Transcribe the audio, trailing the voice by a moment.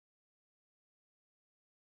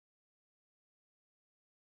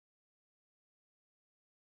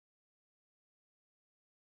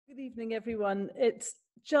Good evening, everyone. It's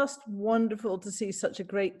just wonderful to see such a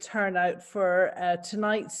great turnout for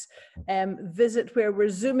tonight's visit, where we're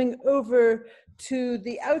zooming over to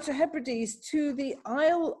the Outer Hebrides, to the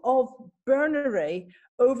Isle of Berneray,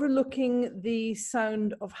 overlooking the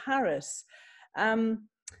Sound of Harris.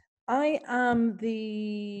 I am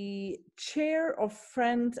the chair of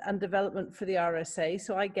Friend and Development for the RSA,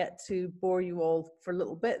 so I get to bore you all for a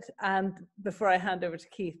little bit and before I hand over to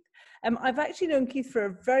Keith. I've actually known Keith for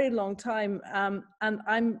a very long time, and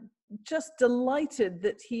I'm just delighted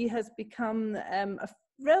that he has become a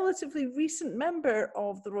relatively recent member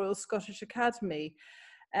of the Royal Scottish Academy.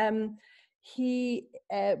 He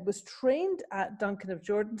was trained at Duncan of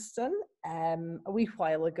Jordanstone a wee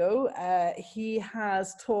while ago. He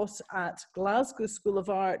has taught at Glasgow School of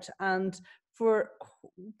Art and for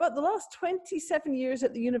about the last 27 years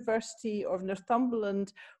at the University of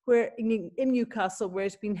Northumberland, where in Newcastle, where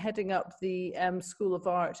he's been heading up the School of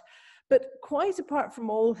Art. But quite apart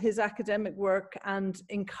from all his academic work and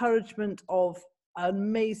encouragement of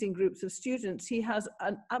amazing groups of students, he has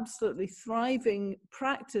an absolutely thriving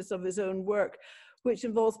practice of his own work, which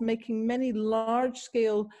involves making many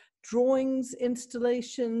large-scale drawings,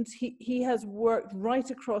 installations. He has worked right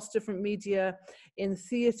across different media, in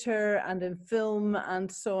theatre and in film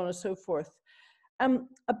and so on and so forth.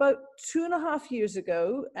 About 2.5 years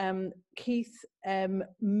ago, Keith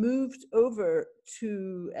moved over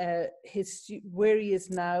to where he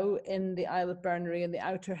is now in the Isle of Berneray in the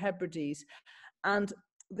Outer Hebrides. And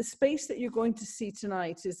the space that you're going to see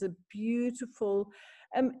tonight is a beautiful,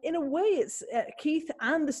 in a way, it's Keith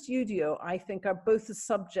and the studio, I think, are both the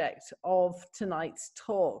subject of tonight's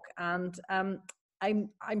talk. And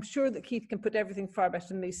I'm sure that Keith can put everything far better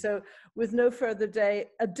than me. So with no further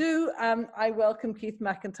ado, I welcome Keith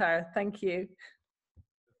McIntyre. Thank you.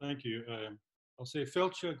 Thank you. I'll say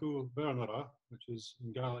Felcha go Bernera, which is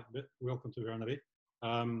in Gaelic, welcome to Berneray.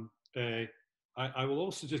 I will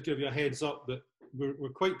also just give you a heads up that we're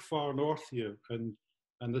quite far north here, and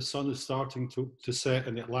the sun is starting to set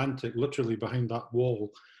in the Atlantic, literally behind that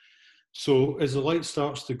wall. So as the light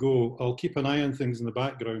starts to go, I'll keep an eye on things in the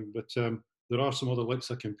background, but there are some other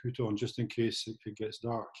lights I can put on just in case it gets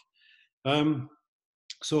dark.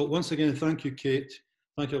 So once again, thank you, Kate.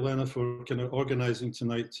 Thank you, Elena, for kind of organising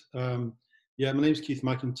tonight. Yeah, my name's Keith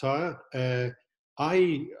McIntyre.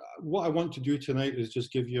 What I want to do tonight is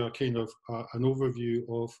just give you a kind of an overview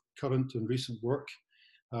of current and recent work.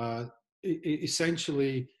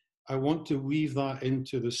 Essentially, I want to weave that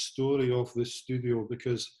into the story of this studio,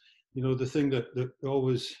 because, you know, the thing that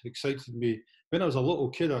always excited me when I was a little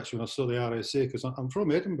kid, actually, when I saw the RSA, because I'm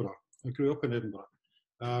from Edinburgh. I grew up in Edinburgh.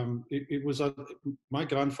 My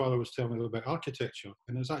grandfather was telling me about architecture,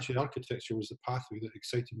 and it was actually architecture was the pathway that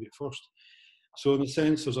excited me at first. So in a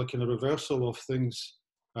sense, there's a kind of reversal of things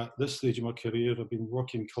at this stage of my career. I've been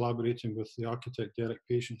collaborating with the architect Derek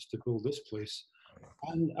Patience to build this place,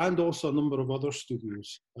 and also a number of other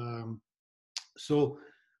studios. So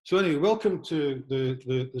anyway, welcome to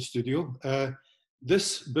the studio.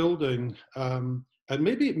 This building, and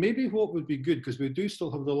maybe what would be good, because we do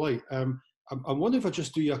still have the light. I wonder if I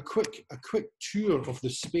just do you a quick tour of the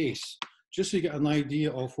space, just so you get an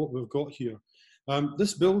idea of what we've got here.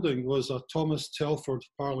 This building was a Thomas Telford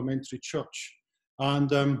parliamentary church,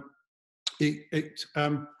 and it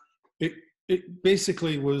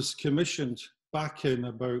basically was commissioned back in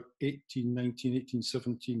about 1819,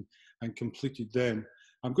 1817, and completed then.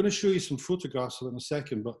 I'm going to show you some photographs in a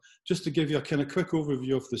second, but just to give you a kind of quick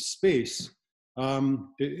overview of the space, it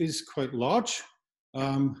is quite large.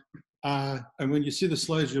 And when you see the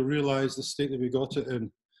slides, you'll realise the state that we got it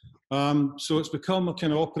in. So it's become a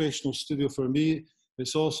kind of operational studio for me.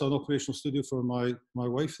 It's also an operational studio for my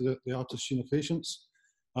wife, the artist Sheena Patience.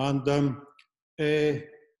 And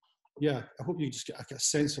yeah, I hope you just get a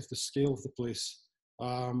sense of the scale of the place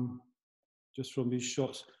just from these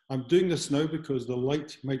shots. I'm doing this now because the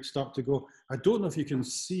light might start to go. I don't know if you can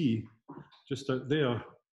see just out there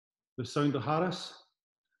the Sound of Harris,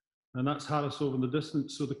 and that's Harris over in the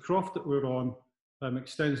distance. So the croft that we're on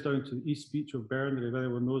extends down to the east beach of Berneray, if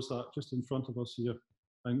anyone knows that, just in front of us here.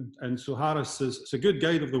 And so Harris it's a good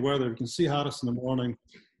guide of the weather. We can see Harris in the morning.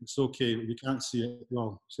 It's okay, but we can't see it.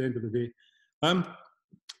 Well, it's the end of the day.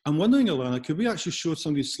 I'm wondering, Alana, could we actually show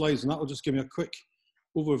some of these slides, and that will just give me a quick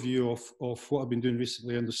overview of what I've been doing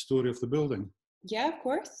recently and the story of the building. Yeah, of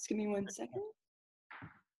course. Just give me 1 second.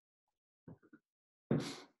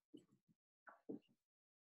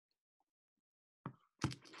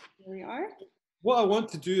 Here we are. What I want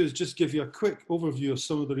to do is just give you a quick overview of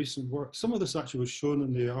some of the recent work. Some of this actually was shown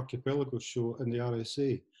in the Archipelago show in the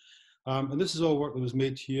RSA. And this is all work that was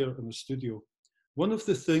made here in the studio. One of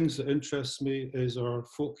the things that interests me is our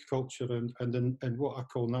folk culture and what I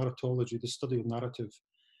call narratology, the study of narrative.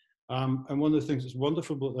 And one of the things that's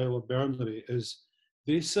wonderful about the Isle of Berneray is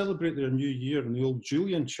they celebrate their new year in the old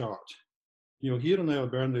Julian chart. You know, here in the Isle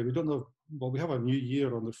of Berneray, we don't have, well, we have a new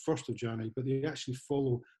year on the 1st of January, but they actually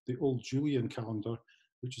follow the old Julian calendar,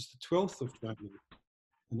 which is the 12th of January.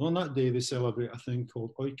 And on that day, they celebrate a thing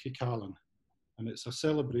called Oike Callan. And it's a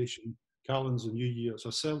celebration, Callan's a new year, it's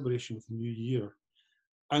a celebration of the new year.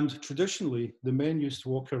 And traditionally, the men used to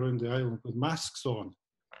walk around the island with masks on,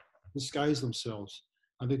 disguise themselves.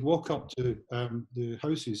 And they'd walk up to the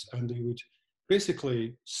houses and they would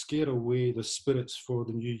basically scare away the spirits for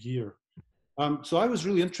the new year. So I was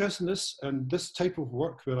really interested in this, and this type of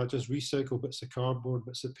work where I just recycle bits of cardboard,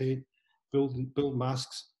 bits of paint, build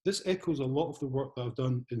masks. This echoes a lot of the work that I've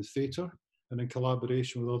done in theatre and in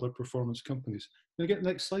collaboration with other performance companies. Can I get the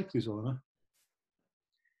next slide, please, Elena?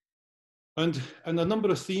 And a number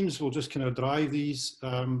of themes will just kind of drive these,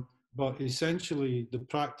 but essentially the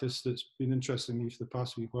practice that's been interesting me for the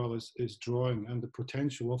past week while is drawing and the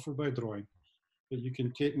potential offered by drawing. That you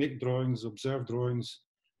can make drawings, observe drawings,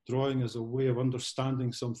 drawing as a way of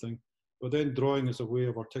understanding something, but then drawing as a way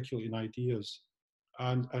of articulating ideas.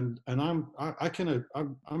 And I'm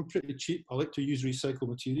pretty cheap. I like to use recycled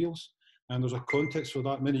materials, and there's a context for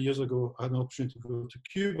that. Many years ago, I had an opportunity to go to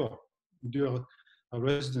Cuba and do a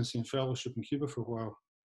residency and fellowship in Cuba for a while.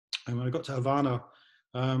 And when I got to Havana,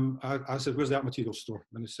 I said, "Where's the art material store?"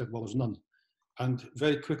 And they said, "Well, there's none." And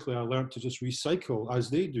very quickly, I learned to just recycle, as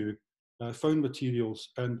they do. I found materials,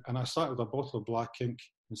 and I started with a bottle of black ink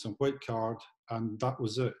and some white card, and that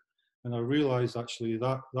was it. And I realized actually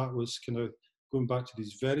that was kind of going back to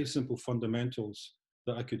these very simple fundamentals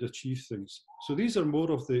that I could achieve things. So these are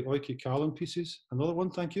more of the Oike Callan pieces. Another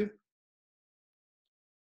one, thank you.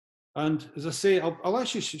 And as I say, I'll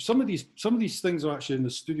actually some of these things are actually in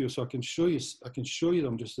the studio, so I can show you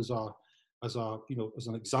them just as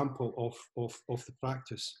an example of the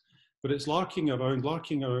practice. But it's larking around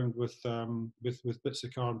with bits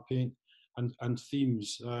of card and paint and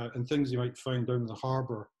themes and things you might find down in the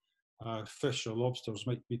harbour. Fish or lobsters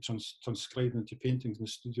might be transcribed into paintings in the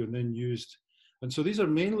studio and then used. And so these are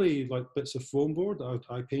mainly like bits of foam board that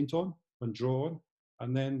I paint on and draw on,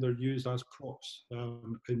 and then they're used as props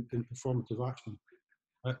in performative action.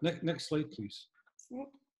 Next slide, please.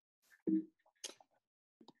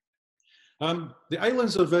 The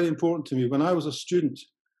islands are very important to me. When I was a student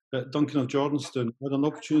at Duncan of Jordanston, I had an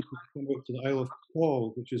opportunity to come out to the Isle of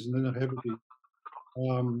Paul, which is in Inner Hebrides.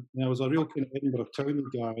 And I was a real kind of Edinburgh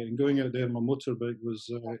townie guy, and going out there on my motorbike was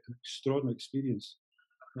an extraordinary experience.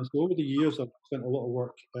 And so over the years, I've spent a lot of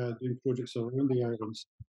work doing projects around the islands.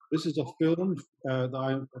 This is a film that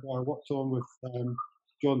I worked on with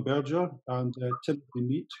John Berger and Timothy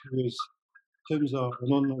Neat, Tim's an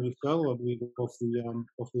honorary fellow, I believe, of the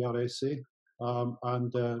RSA,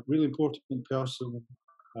 and a really important person,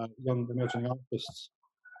 young emerging artists.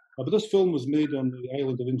 But this film was made on the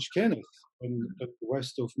island of Inchkenneth in the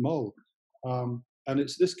west of Mull. And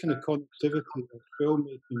it's this kind of connectivity of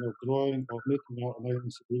filmmaking, of drawing, of making art on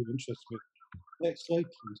islands that really interests me. Next slide,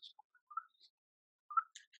 please.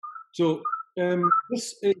 So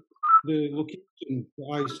this is the location that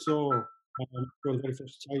I saw for the very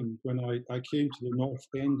first time when I came to the north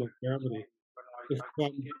end of Berneray. Is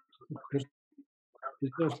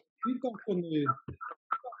there feedback on the...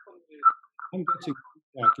 I'm getting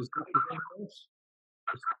feedback. Is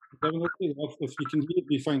that okay? If you can hear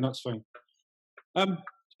me fine, that's fine.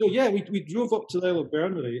 So yeah, we drove up to the Isle of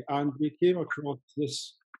Berneray and we came across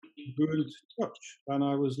this ruined church, and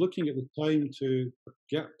I was looking at the time to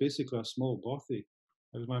get basically a small bothy.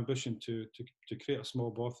 It was my ambition to create a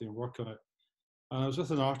small bothy and work on it. And I was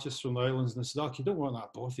with an artist from the islands, and they said, "You don't want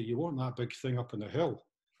that bothy, you want that big thing up on the hill."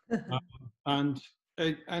 And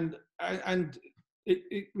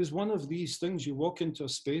it was one of these things. You walk into a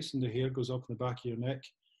space and the hair goes up in the back of your neck.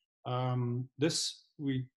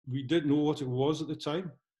 We didn't know what it was at the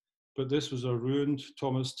time, but this was a ruined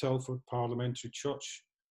Thomas Telford parliamentary church.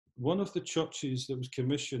 One of the churches that was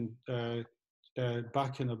commissioned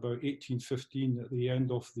back in about 1815 at the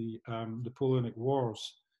end of the Napoleonic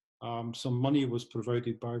Wars. Some money was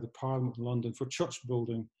provided by the Parliament in London for church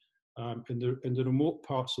building in the remote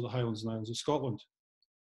parts of the Highlands and Islands of Scotland.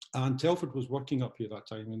 And Telford was working up here at that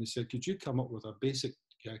time, and they said, "Could you come up with a basic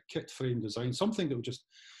kit frame design, something that would just..."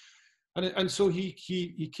 And so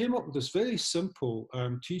he came up with this very simple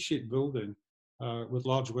T-shaped building with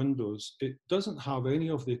large windows. It doesn't have any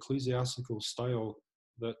of the ecclesiastical style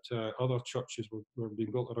that other churches were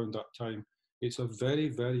being built around that time. It's a very,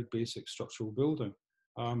 very basic structural building,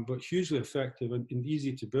 but hugely effective and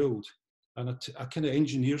easy to build. and a kind of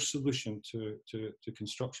engineer solution to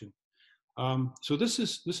construction. So this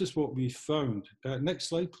is what we found. Next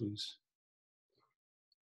slide, please.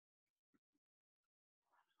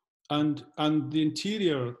 And the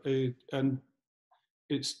interior, and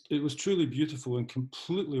it was truly beautiful and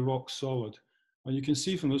completely rock solid. And you can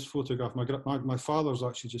see from this photograph, my father's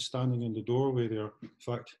actually just standing in the doorway there. In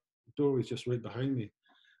fact, the doorway's just right behind me.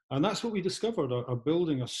 And that's what we discovered, a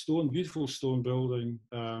building, a beautiful stone building.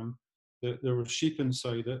 There were sheep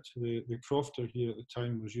inside it. The crofter here at the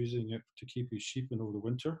time was using it to keep his sheep in over the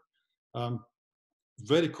winter.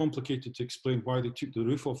 Very complicated to explain why they took the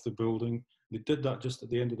roof off the building. They did that just at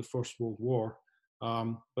the end of the First World War.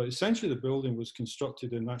 But essentially the building was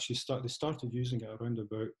constructed and actually they started using it around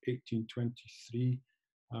about 1823,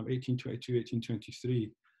 1822,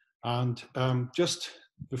 1823. And just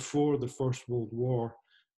before the First World War,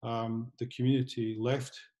 the community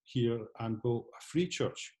left here and built a free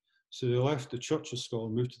church. So they left the Church of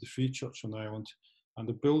Scotland, moved to the Free Church on the island, and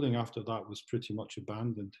the building after that was pretty much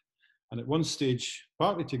abandoned. And at one stage,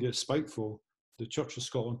 partly to get spiteful, the Church of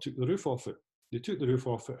Scotland took the roof off it. They took the roof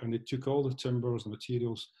off it and they took all the timbers and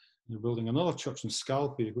materials, and they're building another church in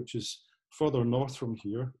Scalpay, which is further north from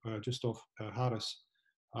here, just off Harris.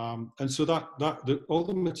 And so all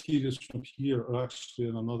the materials from here are actually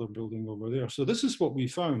in another building over there. So this is what we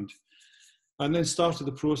found, and then started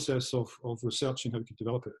the process of researching how we could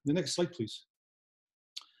develop it. The next slide, please.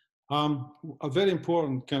 A very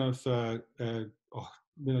important kind of,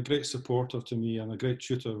 been a great supporter to me and a great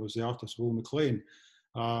tutor was the artist Will McLean,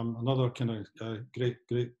 another kind of great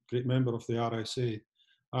member of the RSA.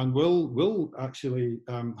 And Will actually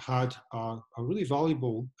had a really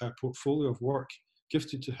valuable portfolio of work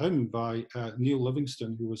gifted to him by Neil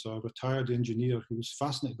Livingston, who was a retired engineer who was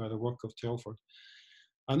fascinated by the work of Telford.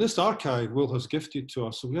 And this archive Will has gifted to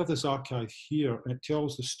us. So we have this archive here, and it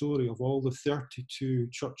tells the story of all the 32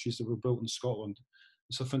 churches that were built in Scotland.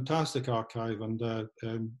 It's a fantastic archive, and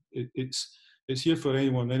it's here for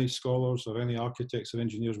anyone, any scholars or any architects or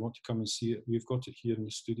engineers want to come and see it. We've got it here in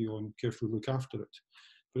the studio and carefully look after it.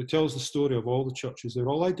 But it tells the story of all the churches. They're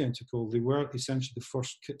all identical. They were essentially the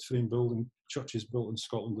first kit frame churches built in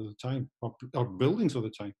Scotland at the time, or buildings of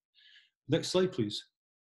the time. Next slide, please.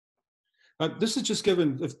 This is just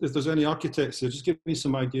given, if there's any architects here, just give me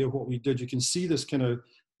some idea of what we did. You can see this kind of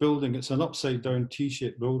building. It's an upside down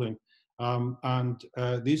T-shaped building.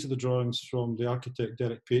 These are the drawings from the architect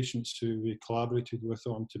Derek Patience, who we collaborated with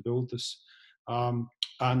on to build this.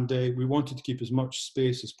 We wanted to keep as much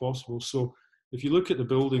space as possible. So if you look at the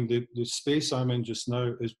building, the space I'm in just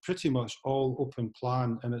now is pretty much all open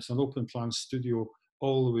plan, and it's an open plan studio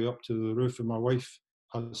all the way up to the roof, and my wife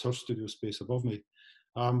has her studio space above me.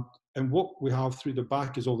 And what we have through the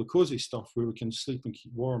back is all the cozy stuff where we can sleep and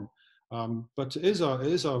keep warm. But it is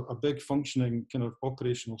a big functioning kind of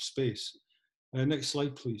operational space. Next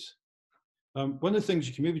slide, please. One of the things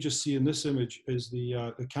you can maybe just see in this image is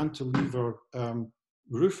the cantilever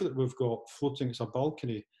roof that we've got floating. It's a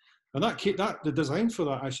balcony. And the design for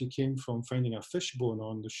that actually came from finding a fishbone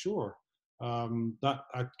on the shore. That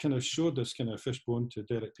I kind of showed this kind of fishbone to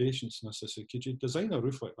Derek Patience, and I said, could you design a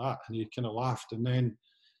roof like that? And he kind of laughed. And then,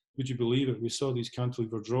 would you believe it, we saw these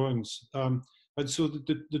cantilever drawings. And so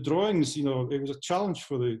the drawings, you know, it was a challenge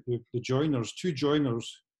for the joiners. Two joiners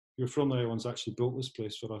who are from the islands actually built this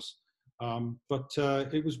place for us.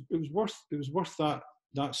 It was worth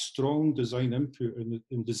that strong design input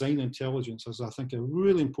and design intelligence as I think a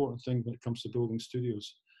really important thing when it comes to building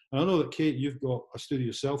studios. And I know that, Kate, you've got a studio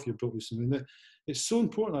yourself you've built recently. And it's so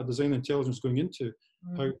important, that design intelligence going into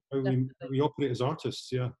how we operate as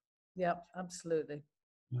artists. Yeah. Yeah, absolutely.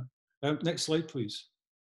 Yeah. Next slide, please.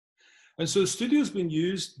 And so the studio's been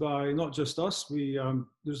used by not just us.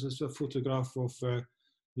 There's a photograph of the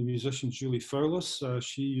musician Julie Fowlis.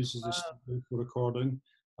 She uses this for recording.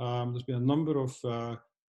 There's been a number of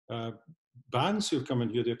bands who have come in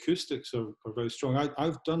here. The acoustics are very strong.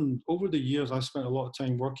 I've done, over the years, I've spent a lot of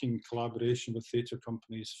time working in collaboration with theatre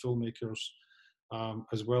companies, filmmakers,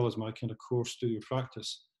 as well as my kind of core studio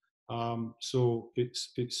practice. So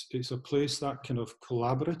it's a place that kind of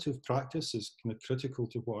collaborative practice is kind of critical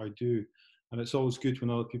to what I do. And it's always good when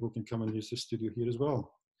other people can come and use the studio here as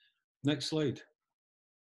well. Next slide.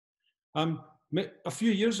 A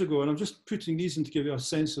few years ago, and I'm just putting these in to give you a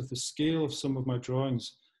sense of the scale of some of my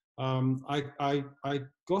drawings, I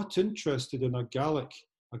got interested in a Gaelic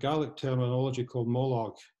terminology called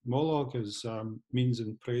Molog. Molog means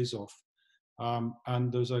in praise of.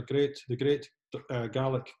 And there's the great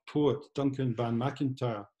Gaelic poet, Duncan Ban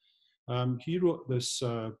McIntyre. He wrote this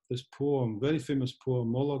poem, very famous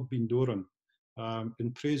poem, Molog Bin Doran,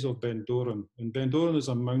 in praise of Ben Doran. And Ben Doran is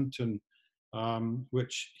a mountain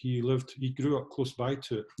which he grew up close by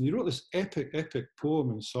to it. And he wrote this epic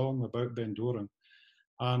poem and song about Bendoran.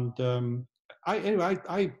 And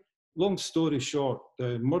long story short,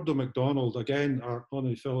 Murdo MacDonald, again, our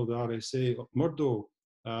honorary fellow of the RSA, Murdo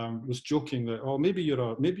was joking that, oh, maybe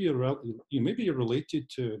you're related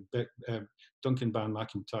to Duncan Ban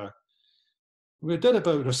McIntyre. We did a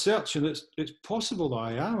bit of research, and it's possible that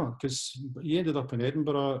I am, because he ended up in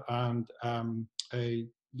Edinburgh, and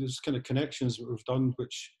there's kind of connections that we've done,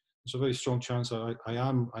 which there's a very strong chance that I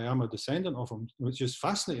am a descendant of him, which is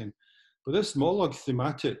fascinating. But this monologue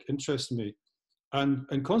thematic interests me.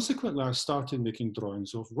 And consequently, I started making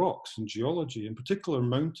drawings of rocks and geology, in particular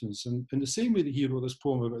mountains. And in the same way that he wrote this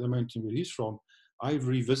poem about the mountain where he's from, I've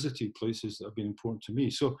revisited places that have been important to me.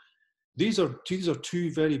 So these are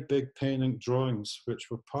two very big pen ink drawings,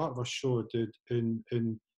 which were part of a show I did in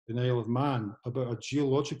Isle of Man about a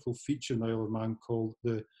geological feature in the Isle of Man called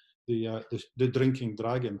the drinking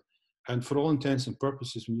dragon. And for all intents and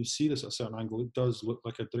purposes, when you see this at a certain angle, it does look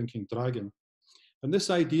like a drinking dragon. And this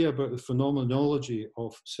idea about the phenomenology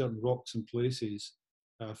of certain rocks and places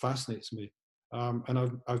fascinates me.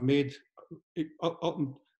 And I've made it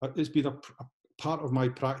it's been a part of my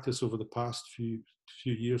practice over the past few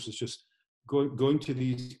years, is just going to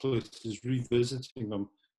these places, revisiting them.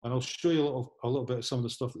 And I'll show you a little bit of some of the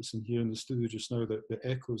stuff that's in here in the studio just now that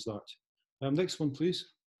echoes that. Next one, please.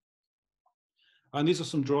 And these are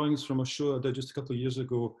some drawings from a show I did just a couple of years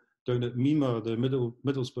ago down at MIMA, the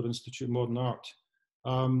Middlesbrough Institute of Modern Art.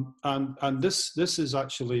 And this is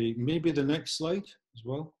actually maybe the next slide as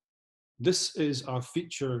well. This is a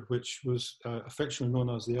feature which was affectionately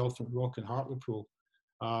known as the Elephant Rock in Hartlepool.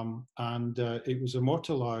 And it was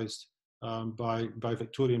immortalized by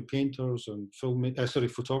Victorian painters and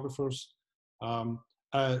photographers.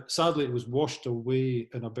 Sadly, it was washed away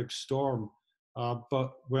in a big storm.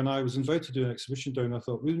 But when I was invited to do an exhibition down, I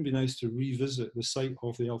thought, wouldn't it be nice to revisit the site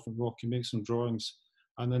of the Elephant Rock and make some drawings,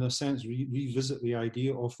 and in a sense revisit the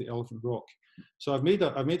idea of the Elephant Rock. So I've made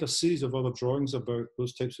a series of other drawings about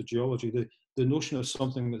those types of geology, the notion of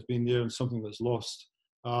something that's been there and something that's lost.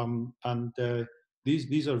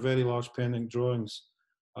 These are very large pen ink drawings,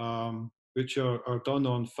 which are done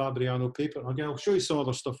on Fabriano paper. Again, I'll show you some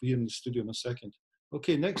other stuff here in the studio in a second.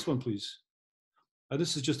 Okay, next one, please.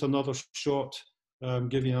 This is just another shot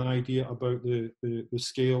giving you an idea about the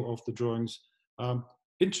scale of the drawings.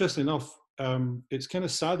 Interestingly enough, it's kind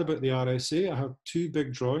of sad about the RSA. I have two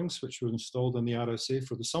big drawings which were installed in the RSA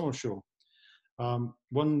for the summer show.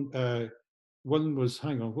 One was,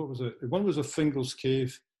 hang on, what was it? One was a Fingal's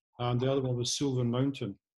Cave, and the other one was Sylvan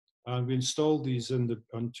Mountain. And we installed these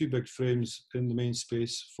on two big frames in the main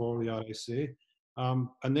space for the RSA.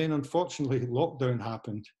 And then, unfortunately, lockdown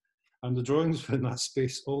happened, and the drawings were in that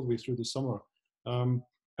space all the way through the summer.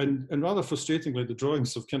 And rather frustratingly, the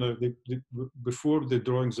drawings have kind of, before the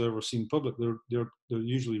drawings are ever seen public, they're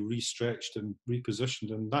usually restretched and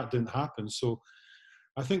repositioned, and that didn't happen. So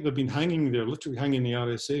I think they've been hanging there, literally hanging in the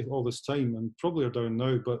RSA all this time, and probably are down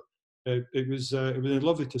now. But it was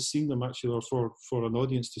lovely to see them actually, or for an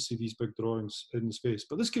audience to see these big drawings in the space.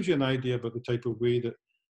 But this gives you an idea about the type of way that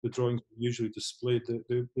the drawings are usually displayed.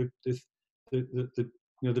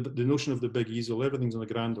 The notion of the big easel, everything's on a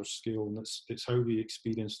grander scale, and it's how we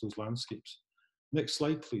experience those landscapes. Next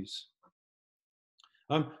slide, please.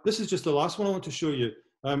 This is just the last one I want to show you,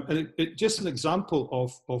 and it's just an example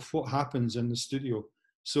of what happens in the studio.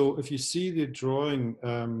 So if you see the drawing,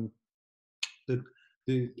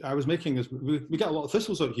 I was making this, we get a lot of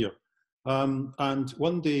thistles out here, and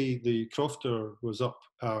one day the crofter was up,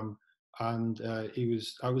 and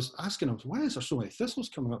I was asking him, why is there so many thistles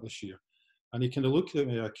coming up this year? And he kind of looked at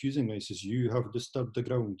me accusingly. He says, "You have disturbed the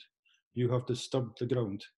ground. You have disturbed the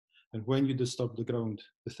ground. And when you disturb the ground,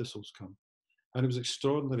 the thistles come." And it was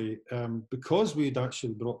extraordinary, because we'd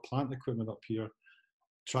actually brought plant equipment up here,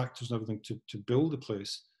 tractors and everything to build the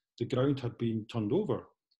place. The ground had been turned over,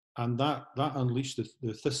 and that unleashed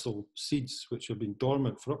the thistle seeds, which have been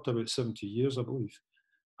dormant for up to about 70 years, I believe.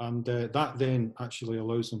 And that then actually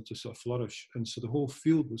allows them to sort of flourish. And so the whole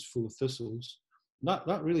field was full of thistles.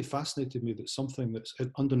 That really fascinated me, that something that's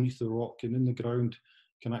underneath the rock and in the ground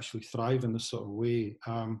can actually thrive in this sort of way.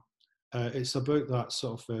 It's about that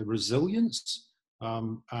sort of resilience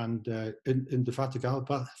and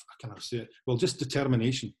indefatigability. I cannot say it. Well, just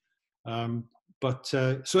determination. So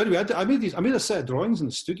anyway, I made a set of drawings in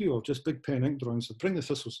the studio of just big pen ink drawings. I bring the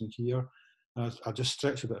thistles in here. I just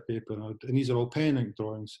stretch a bit of paper, and these are all pen ink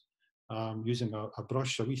drawings using a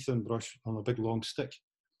brush, a wee thin brush on a big long stick.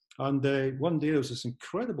 And one day there was this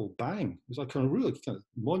incredible bang. It was like a really kind of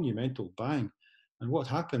monumental bang. And what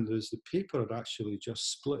happened is the paper had actually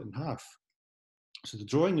just split in half. So the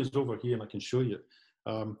drawing is over here, and I can show you.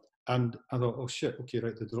 And I thought, oh shit, okay,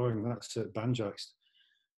 right, the drawing, that's it, banjaxed.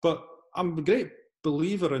 But I'm a great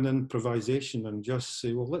believer in improvisation and just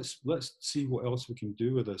say, well, let's see what else we can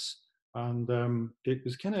do with this. And it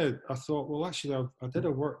was kind of, I thought, well, actually, I did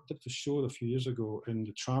a show a few years ago in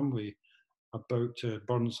the tramway about a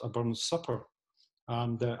Burns supper.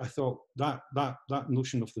 And I thought that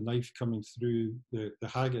notion of the knife coming through the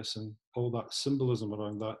haggis and all that symbolism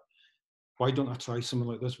around that, why don't I try something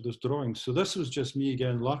like this with this drawing? So this was just me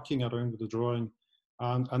again, larking around with the drawing.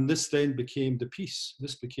 And this then became the piece.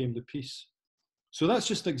 This became the piece. So that's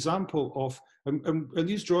just an example of, and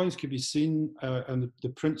these drawings can be seen, and the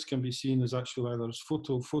prints can be seen as actually either as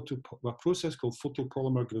a process called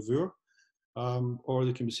photopolymer gravure, or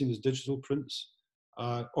they can be seen as digital prints,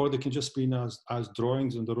 or they can just be as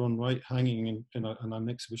drawings in their own right, hanging in an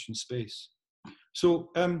exhibition space. So,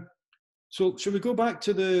 so should we go back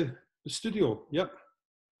to the studio? Yep.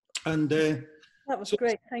 And that was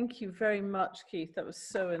great. Thank you very much, Keith. That was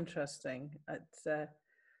so interesting.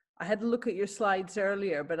 I had a look at your slides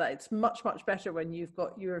earlier, but it's much better when you've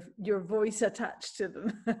got your voice attached to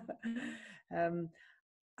them.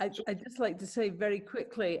 I'd just like to say very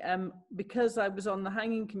quickly, because I was on the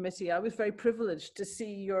hanging committee, I was very privileged to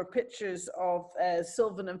see your pictures of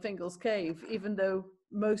Sylvan and Fingal's Cave, even though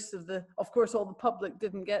most of course, all the public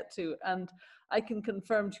didn't get to. And I can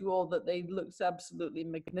confirm to you all that they looked absolutely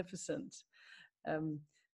magnificent.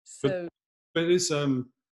 So, but it is,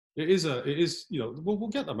 you know, we'll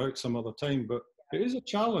get them out some other time, but it is a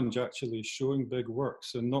challenge actually showing big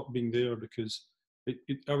works and not being there, because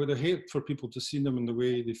I would have hated for people to see them in the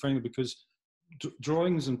way they find it, because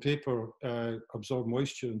drawings and paper absorb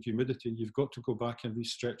moisture and humidity, and you've got to go back and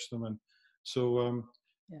re-stretch them. And so,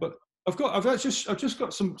 yeah. But I've just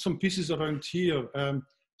got some pieces around here.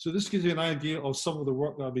 So this gives you an idea of some of the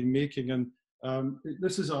work that I've been making, and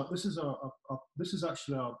this is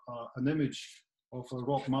actually an image of a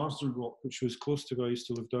rock, Marsden Rock, which was close to where I used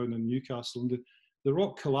to live down in Newcastle. And the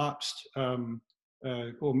rock collapsed 20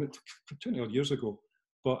 odd years ago,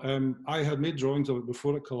 but I had made drawings of it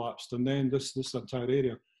before it collapsed, and then this entire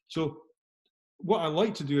area. So what I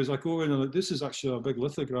like to do is I go in, and this is actually a big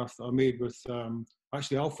lithograph that I made with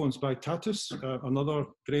actually Alphonse Baitatis, another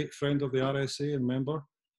great friend of the RSA and member.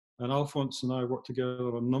 And Alphonse and I worked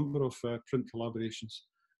together on a number of print collaborations.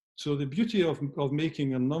 So the beauty of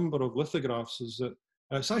making a number of lithographs is that,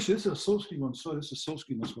 it's actually, this is a silk screen one, sorry, this is a silk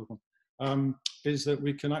screen, this one, is that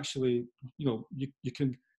we can actually, you know,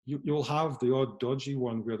 you'll have the odd dodgy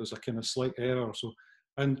one where there's a kind of slight error. So,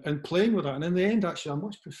 and playing with that, and in the end, actually, I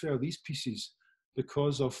much prefer these pieces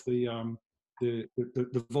because of the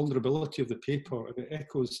vulnerability of the paper. It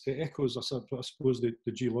echoes, I suppose, the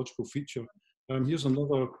geological feature. Here's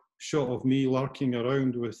another shot of me larking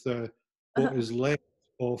around with what is left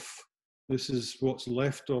of, this is what's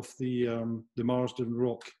left of the Marsden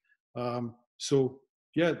Rock. So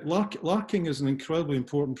yeah, larking is an incredibly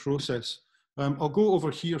important process. I'll go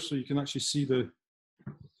over here so you can actually see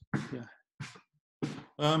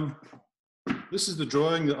this is the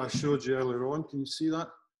drawing that I showed you earlier on. Can you see that?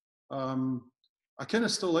 I kind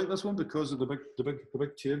of still like this one because of the big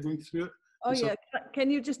tear going through it. Oh yeah, can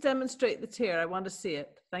you just demonstrate the tear? I want to see it.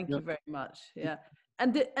 Thank you very much. Yeah,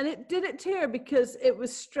 and did it tear because it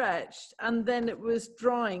was stretched and then it was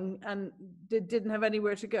drying and didn't have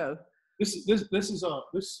anywhere to go? This is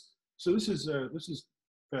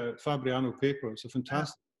Fabriano paper. It's a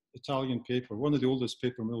fantastic Italian paper, one of the oldest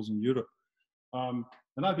paper mills in Europe, and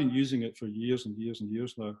I've been using it for years and years and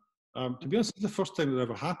years now. To be honest, it's the first time it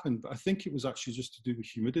ever happened, but I think it was actually just to do with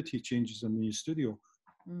humidity changes in the studio.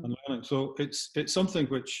 And learning. So it's something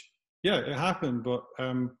which, yeah, it happened, but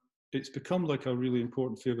it's become like a really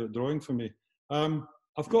important favorite drawing for me.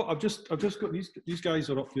 I've just got these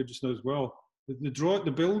guys are up here just now as well.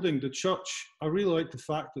 The building, the church. I really like the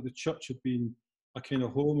fact that the church had been a kind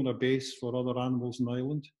of home and a base for other animals in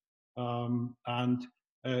Ireland, and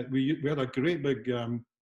we had a great big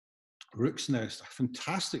rook's nest, a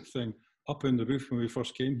fantastic thing up in the roof when we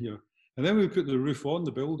first came here, and then we put the roof on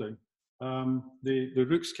the building. The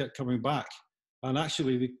rooks kept coming back, and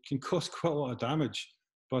actually they can cause quite a lot of damage.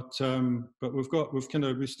 But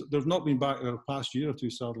they've not been back in the past year or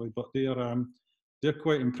two, sadly. But they're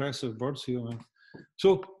quite impressive birds here now.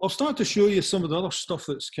 So I'll start to show you some of the other stuff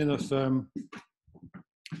that's kind of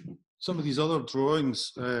some of these other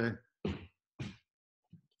drawings.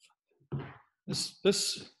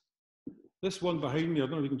 This one behind me, I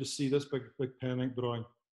don't know if you can just see this big pen ink drawing.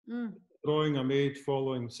 Drawing I made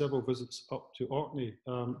following several visits up to Orkney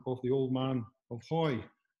of the Old Man of Hoy.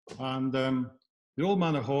 And the Old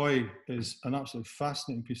Man of Hoy is an absolutely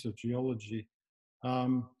fascinating piece of geology.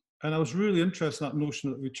 And I was really interested in that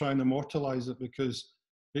notion that we try and immortalise it, because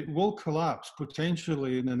it will collapse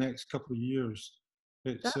potentially in the next couple of years.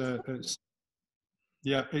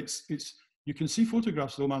 Yeah, it's you can see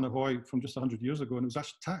photographs of Omanahoy from just 100 years ago, and it was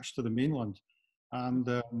actually attached to the mainland, and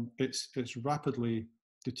it's rapidly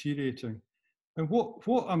deteriorating. And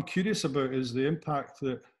what I'm curious about is the impact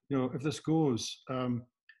that, you know, if this goes,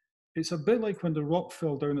 it's a bit like when the rock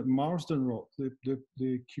fell down at Marsden Rock.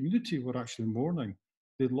 The community were actually mourning.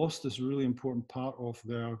 They'd lost this really important part of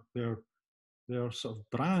their sort of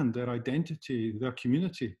brand, their identity, their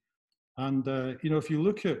community. And you know, if you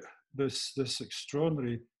look at this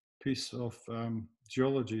extraordinary piece of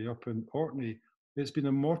geology up in Orkney, it's been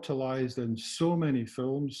immortalised in so many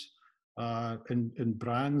films, in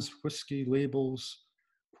brands, whiskey labels,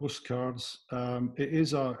 postcards. It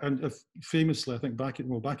is famously, I think back in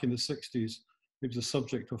the 60s, it was the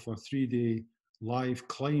subject of a 3-day live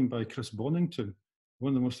climb by Chris Bonington,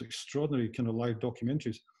 one of the most extraordinary kind of live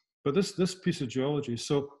documentaries. But this piece of geology,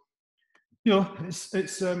 so, you know, it's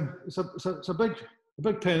a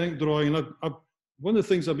big pen ink drawing, and one of the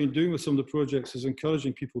things I've been doing with some of the projects is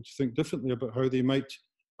encouraging people to think differently about how they might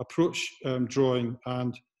approach drawing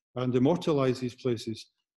and immortalise these places.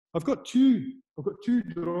 I've got two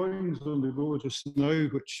drawings on the go just now,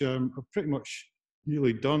 which are pretty much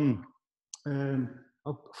nearly done. I'm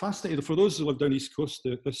fascinated. For those who live down East Coast,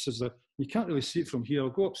 this is you can't really see it from here. I'll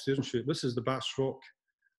go upstairs and show you. This is the Bass Rock,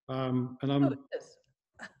 and I'm.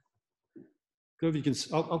 If you can,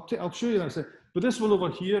 I'll show you that. But this one over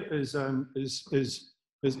here is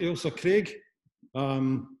Ailsa Craig,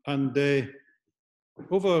 and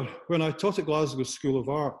over when I taught at Glasgow School of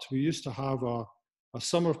Art, we used to have a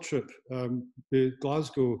summer trip.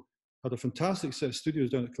 Glasgow had a fantastic set of studios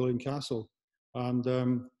down at Killeen Castle, and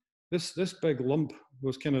this big lump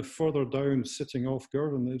was kind of further down, sitting off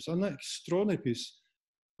Girvan. It was an extraordinary piece.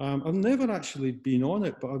 I've never actually been on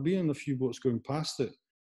it, but I've been on a few boats going past it,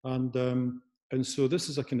 and so this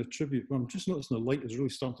is a kind of tribute. Well, I'm just noticing the light is really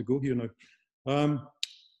starting to go here now.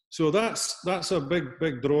 So that's a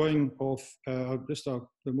big drawing of the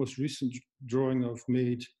most recent drawing I've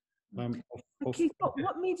made. Keith,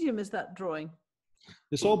 what medium is that drawing?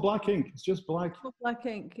 It's all black ink. It's just black. All black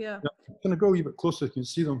ink, yeah. I'm going to go a wee bit closer. You can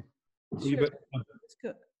see them. Sure. That's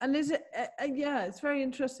good. And is it? Yeah, it's very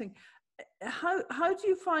interesting. How do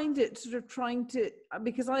you find it sort of trying to,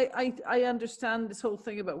 because I understand this whole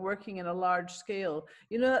thing about working in a large scale,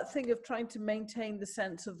 you know, that thing of trying to maintain the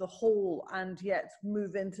sense of the whole and yet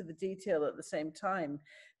move into the detail at the same time.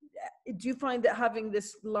 Do you find that having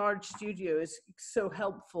this large studio is so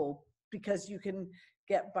helpful because you can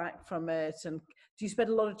get back from it, and do you spend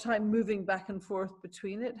a lot of time moving back and forth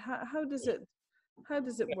between it? How does it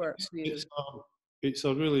work for you? It's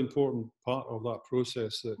a really important part of that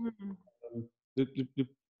process. That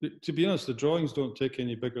to be honest, the drawings don't take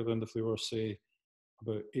any bigger than if they were, say,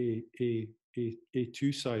 about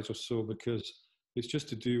A2 size or so, because it's just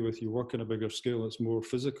to do with you work on a bigger scale. It's more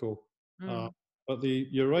physical. But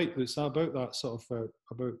you're right. It's about that sort of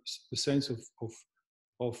about the sense of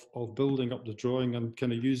building up the drawing and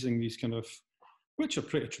kind of using these kind of, which are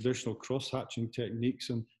pretty traditional cross-hatching techniques.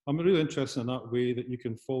 And I'm really interested in that way that you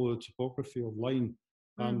can follow the topography of line.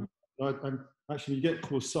 And actually, you get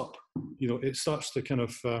close up, you know, it starts to kind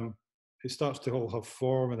of, it starts to all have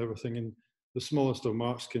form and everything. And the smallest of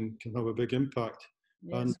marks can have a big impact.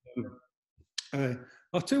 Yes. And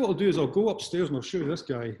I'll tell you what I'll do is I'll go upstairs and I'll show you this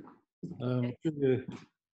guy. Show you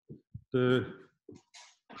the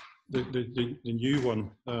new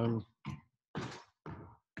one.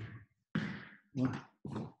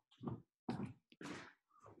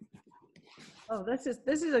 Oh, this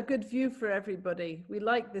is a good view for everybody. We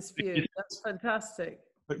like this view. That's fantastic.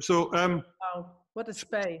 So, wow, what a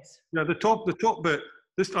space! Yeah, the top bit.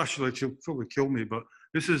 This actually, she'll probably kill me, but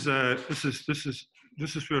this is where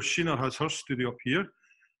Sheena has her studio up here.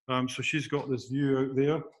 So she's got this view out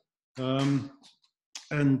there,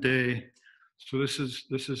 and so this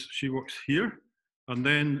is she works here, and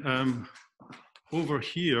then over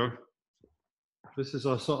here, this is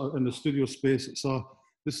a sort of in the studio space.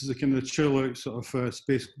 This is a kind of chill out sort of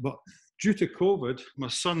space. But due to COVID, my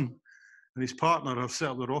son and his partner have set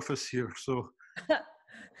up their office here, so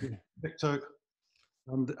picked out.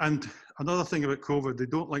 And another thing about COVID, they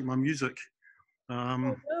don't like my music.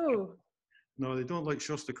 Oh, no. No, they don't like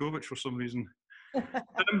Shostakovich for some reason.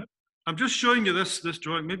 I'm just showing you this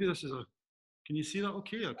drawing. Maybe this is a. Can you see that?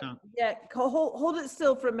 Okay, I can't. Yeah, hold it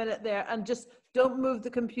still for a minute there, and just don't move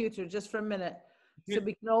the computer just for a minute, so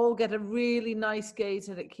we can all get a really nice gaze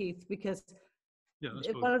at it, Keith. Because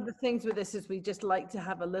one of the things with this is we just like to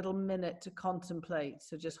have a little minute to contemplate.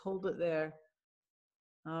 So just hold it there.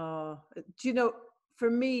 Oh, do you know, for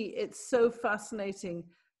me, it's so fascinating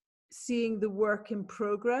seeing the work in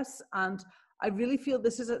progress. And I really feel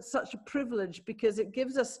this is such a privilege because it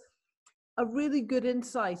gives us a really good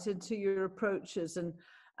insight into your approaches and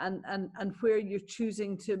where you're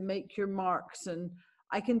choosing to make your marks. And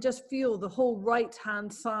I can just feel the whole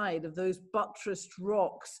right-hand side of those buttressed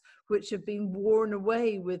rocks, which have been worn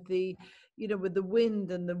away with the, you know, with the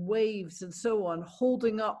wind and the waves and so on,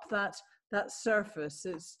 holding up that surface.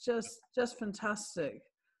 It's just fantastic.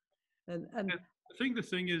 And I think the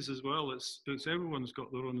thing is as well, it's everyone's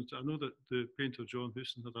got their own. I know that the painter John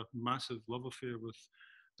Huston had a massive love affair with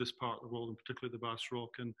this part of the world, and particularly the Bass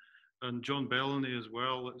Rock, and John Bellany as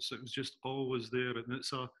well. It was just always there, and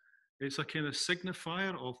it's a kind of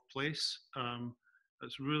signifier of place.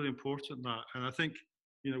 It's really important that, and I think,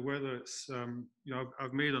 you know, whether it's you know,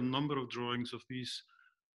 I've made a number of drawings of these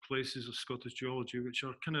places of Scottish geology, which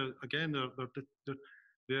are kind of, again,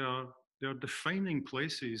 they are defining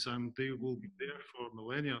places, and they will be there for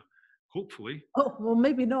millennia, hopefully. oh, well,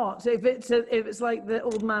 maybe not. If it's like the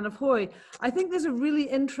Old Man of Hoy, I think there's a really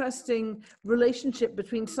interesting relationship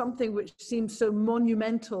between something which seems so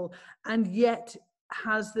monumental and yet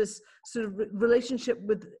has this sort of relationship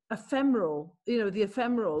with ephemeral. You know, the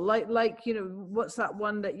ephemeral, like you know, what's that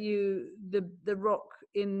one that the rock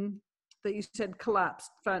in that you said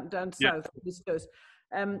collapsed found down south, East Coast.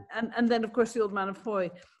 And then, of course, the Old Man of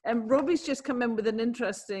Hoy. Robbie's just come in with an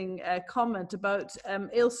interesting comment about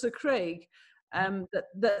Ailsa Craig,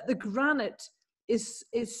 that the granite is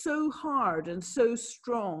so hard and so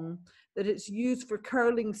strong that it's used for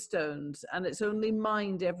curling stones, and it's only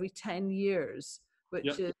mined every 10 years,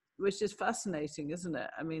 which is fascinating, isn't it?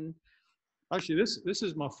 I mean, actually, this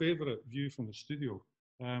is my favourite view from the studio.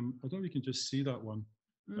 I don't know if you can just see that one.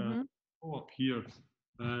 Up here.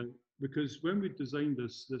 Because when we designed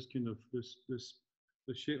this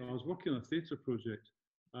shape, I was working on a theatre project,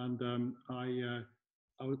 and I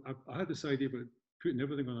had this idea about putting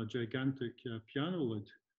everything on a gigantic piano lid.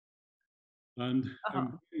 And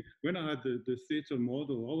when I had the theatre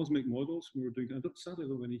model, I always make models when we're doing. Sadly, I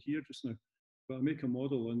don't have any here just now, but I make a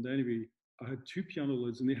model, and anyway, I had two piano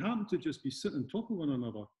lids, and they happened to just be sitting on top of one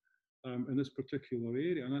another in this particular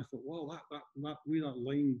area. And I thought, wow, that way that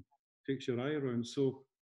line takes your eye around. So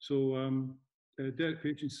Derek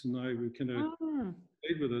Patience and I, we kind of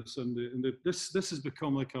played with this, and this has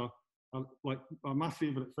become like my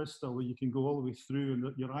favourite vista, where you can go all the way through,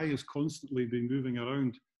 and your eye is constantly being moving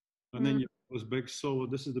around, and then you have this big solid.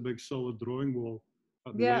 This is the big solid drawing wall.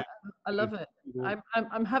 Yeah, I love it.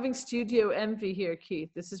 I'm having studio envy here, Keith.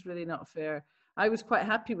 This is really not fair. I was quite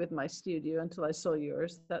happy with my studio until I saw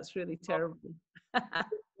yours. That's really terrible.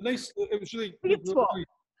 Nice. It was really.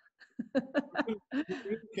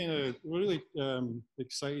 We're really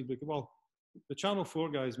excited because, well, the Channel 4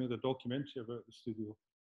 guys made a documentary about the studio.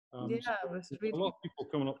 So a lot of people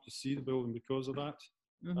coming up to see the building because of that.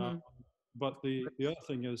 But the other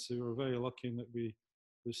thing is, we were very lucky that we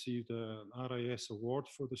received an RIS award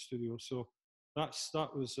for the studio. So that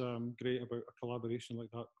was great about a collaboration like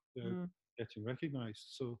that getting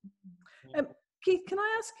recognised. So. Keith, can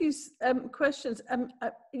I ask you questions?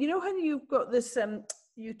 You know, when you've got this,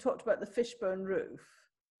 you talked about the fishbone roof.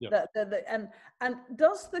 Yeah. And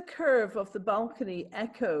does the curve of the balcony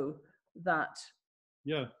echo that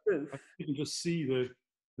roof? You can just see the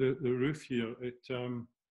roof here. It's difficult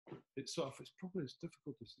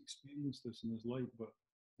to experience this in this light, but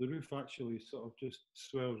the roof actually sort of just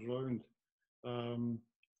swells round.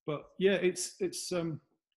 But yeah, it's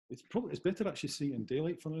better actually seeing it in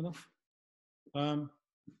daylight, funnily enough.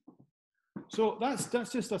 So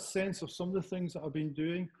that's just a sense of some of the things that I've been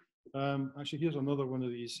doing. Actually, here's another one of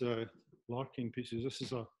these Larkin pieces. This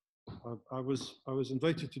is I was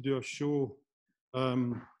invited to do a show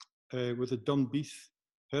with the Dunbeath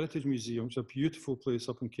Heritage Museum, which is a beautiful place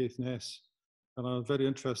up in Caithness, and I'm very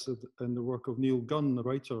interested in the work of Neil Gunn, the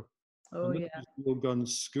writer. Oh, yeah. Neil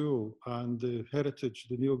Gunn's school and the Heritage,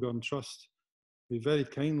 the Neil Gunn Trust. They very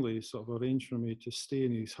kindly sort of arranged for me to stay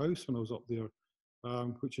in his house when I was up there,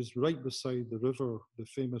 which is right beside the river, the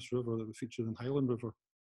famous river that we featured in Highland River.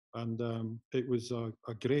 And it was a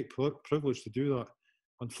great privilege to do that.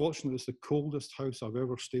 Unfortunately, it's the coldest house I've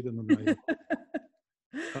ever stayed in my life.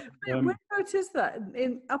 Whereabouts is that?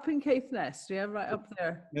 Up in Caithness, yeah, right up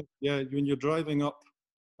there. Yeah, when you're driving up,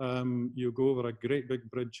 you go over a great big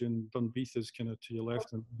bridge, and Dunbeath is kind of to your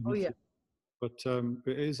left. Oh, yeah. But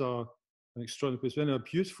it is an extraordinary place. We're in a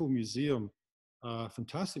beautiful museum, a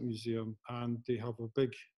fantastic museum, and they have a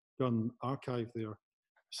big gun archive there.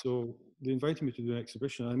 So they invited me to do an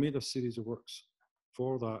exhibition. I made a series of works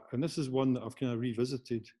for that, and this is one that I've kind of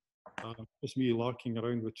revisited Just me larking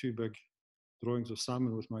around with two big drawings of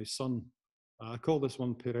salmon with my son. I call this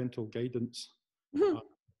one parental guidance.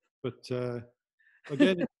 But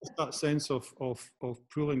again, it's just that sense of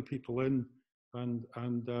pulling people in and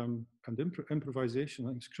improvisation. I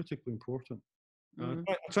think it's critically important. I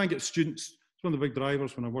try and get students. It's one of the big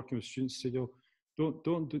drivers when I'm working with students. Say, don't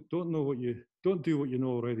do what you know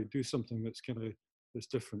already. Do something that's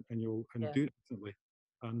different, and do it differently,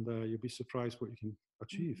 and you'll be surprised what you can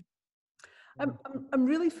achieve. I'm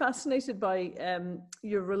really fascinated by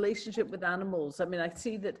your relationship with animals. I mean, I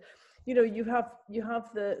see that, you know, you have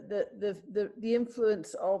the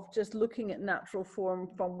influence of just looking at natural form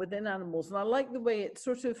from within animals, and I like the way it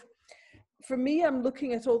sort of, for me, I'm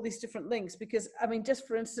looking at all these different links because, I mean, just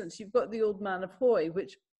for instance, you've got the Old Man of Hoy,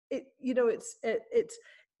 which it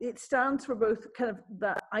stands for both kind of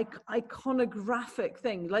that iconographic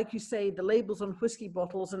thing, like you say, the labels on whiskey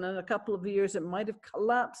bottles, and in a couple of years it might have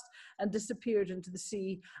collapsed and disappeared into the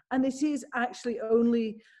sea. And it is actually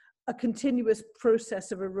only a continuous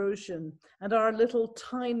process of erosion. And our little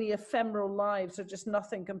tiny ephemeral lives are just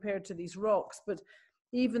nothing compared to these rocks, but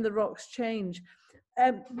even the rocks change.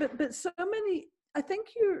 But so many, I think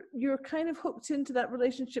you're kind of hooked into that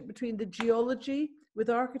relationship between the geology with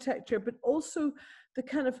architecture, but also the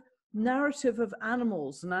kind of narrative of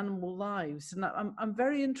animals and animal lives. And I'm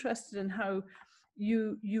very interested in how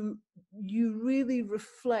you really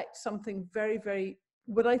reflect something very, very,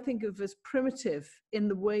 what I think of as primitive, in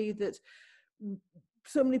the way that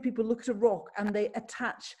so many people look at a rock and they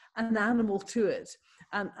attach an animal to it.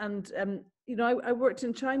 And you know, I worked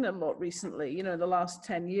in China a lot recently, you know, in the last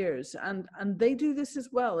 10 years, and they do this as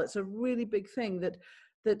well. It's a really big thing that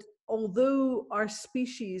although our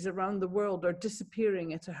species around the world are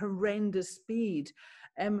disappearing at a horrendous speed,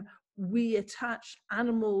 we attach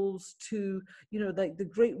animals to, you know, like the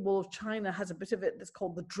Great Wall of China has a bit of it that's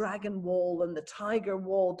called the Dragon Wall and the Tiger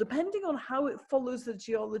Wall, depending on how it follows the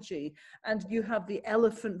geology. And you have the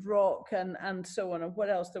Elephant Rock and so on. And what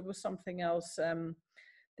else? There was something else.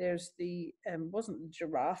 There's the, wasn't the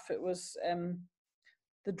giraffe, it was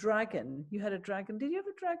the dragon. You had a dragon. Did you have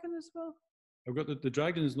a dragon as well? I've got the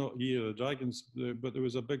dragon's not here. The dragon's, but there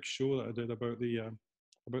was a big show that I did about the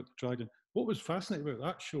dragon. What was fascinating about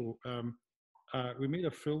that show? We made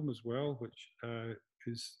a film as well, which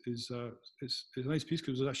is a nice piece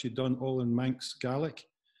because it was actually done all in Manx Gaelic,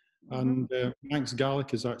 and Manx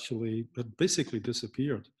Gaelic had basically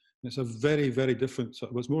disappeared. And it's a very, very different. So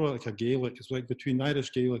it was more like a Gaelic. It's like between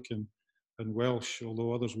Irish Gaelic and Welsh,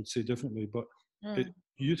 although others would say differently. But it's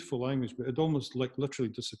beautiful language, but it almost like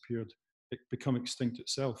literally disappeared. It become extinct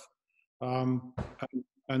itself.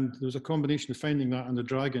 And there's a combination of finding that and the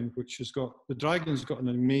dragon, the dragon's got an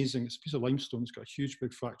amazing, it's a piece of limestone, it's got a huge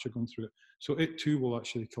big fracture going through it. So it too will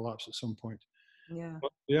actually collapse at some point. Yeah.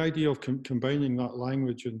 But the idea of combining that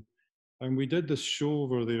language, and we did this show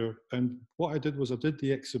over there, and what I did was I did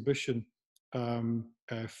the exhibition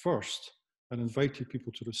first and invited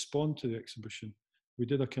people to respond to the exhibition. We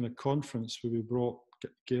did a kind of conference where we brought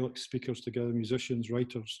Gaelic speakers together, musicians,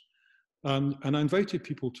 writers, and I invited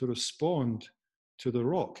people to respond to the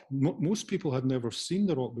rock. Most people had never seen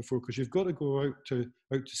the rock before, because you've got to go out to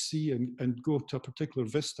sea and go to a particular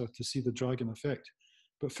vista to see the dragon effect.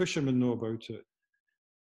 But fishermen know about it.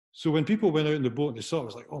 So when people went out in the boat and they saw it, it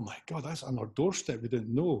was like, oh my God, that's on our doorstep. We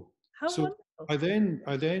didn't know. How so wonderful.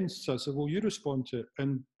 I then said, well, you respond to it.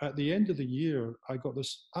 And at the end of the year, I got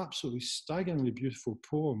this absolutely staggeringly beautiful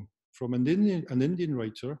poem from an Indian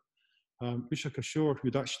writer, Usha Kishore,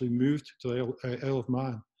 who'd actually moved to the Isle of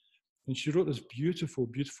Man. And she wrote this beautiful,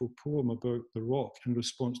 beautiful poem about the rock in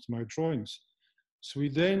response to my drawings. So we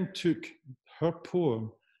then took her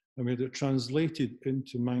poem and we had it translated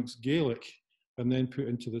into Manx Gaelic and then put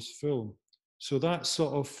into this film. So that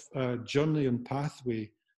sort of journey and pathway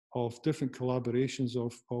of different collaborations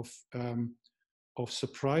of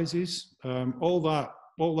surprises, all that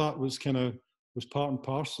was was part and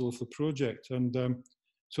parcel of the project. And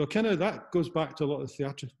so that goes back to a lot of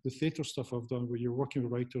the theatre stuff I've done, where you're working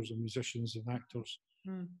with writers and musicians and actors,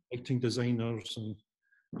 lighting designers and,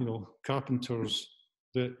 you know, carpenters,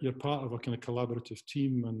 that you're part of a kind of collaborative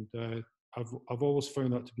team. And I've always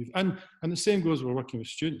found that to be, and the same goes with working with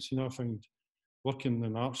students. You know, I find working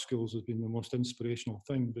in art schools has been the most inspirational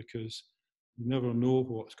thing, because you never know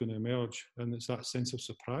what's going to emerge, and it's that sense of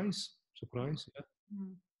surprise. Yeah.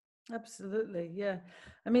 Absolutely, yeah.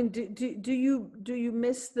 I mean, do you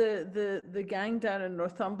miss the gang down in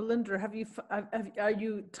Northumberland, or are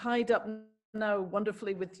you tied up now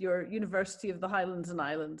wonderfully with your University of the Highlands and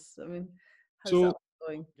Islands? I mean, how's that going?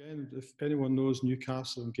 Again, if anyone knows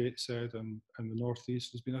Newcastle and Gateshead and the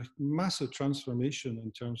Northeast, there's been a massive transformation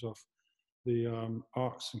in terms of the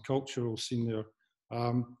arts and cultural scene there.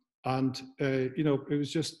 You know, it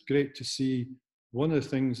was just great to see. One of the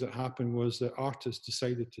things that happened was that artists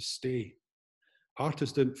decided to stay.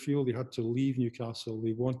 Artists didn't feel they had to leave Newcastle,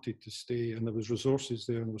 they wanted to stay, and there was resources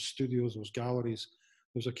there, and there was studios, there was galleries,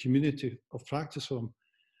 there was a community of practice for them.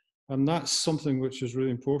 And that's something which is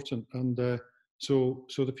really important. And so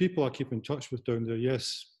the people I keep in touch with down there,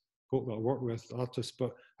 yes, folk that I work with, artists,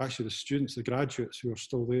 but actually the students, the graduates who are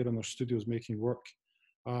still there in their studios making work.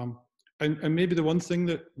 And maybe the one thing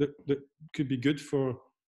that could be good for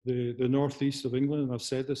the northeast of England, and I've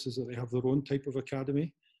said this, is that they have their own type of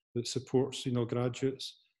academy that supports, you know,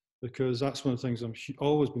 graduates, because that's one of the things I'm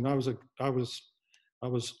always been. I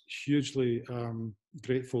was hugely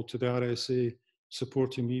grateful to the RSA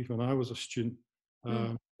supporting me when I was a student.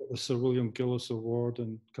 The Sir William Gillis Award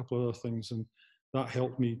and a couple of other things, and that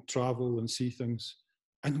helped me travel and see things.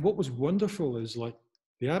 And what was wonderful is, like,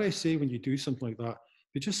 the RSA, when you do something like that,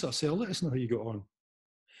 they just sort of say, oh, let us know how you got on.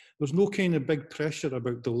 There's no kind of big pressure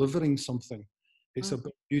about delivering something. It's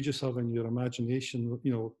about you just having your imagination,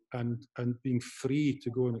 you know, and being free to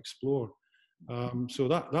go and explore. So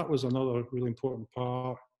that was another really important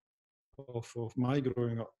part of my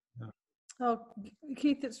growing up. Yeah. Oh,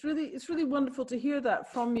 Keith, it's really wonderful to hear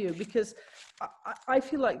that from you, because I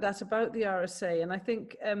feel like that about the RSA, and I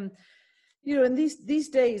think you know, in these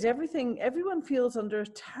days, everyone feels under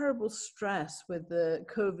terrible stress with the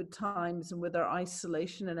COVID times and with our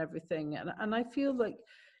isolation and everything, and I feel like,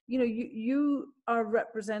 you know, you are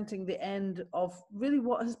representing the end of really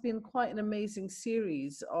what has been quite an amazing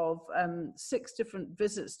series of 6 different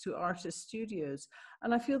visits to artist studios.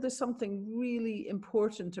 And I feel there's something really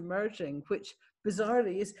important emerging, which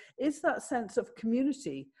bizarrely is that sense of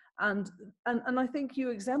community. And I think you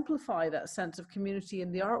exemplify that sense of community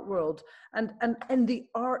in the art world and in the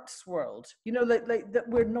arts world. You know, like that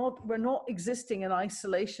we're not existing in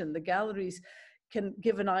isolation. The galleries can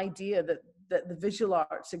give an idea that the visual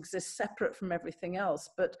arts exist separate from everything else.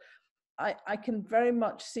 But I can very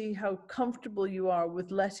much see how comfortable you are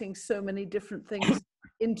with letting so many different things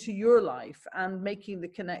into your life and making the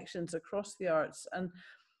connections across the arts.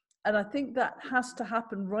 And I think that has to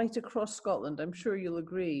happen right across Scotland. I'm sure you'll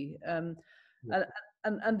agree. And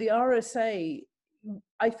the RSA,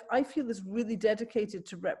 I feel, is really dedicated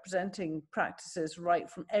to representing practices right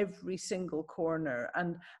from every single corner,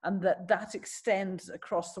 and that extends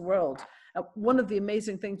across the world. One of the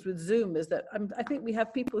amazing things with Zoom is that I think we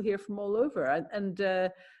have people here from all over. And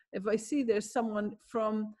if I see there's someone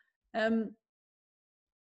from,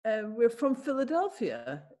 we're from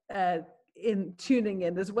Philadelphia, in tuning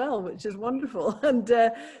in as well, which is wonderful. And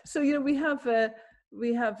so, you know, we have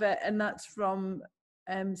and that's from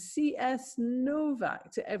CS Novak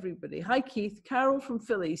to everybody. Hi Keith, Carol from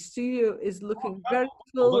Philly. Studio is looking very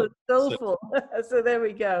full and soulful. So there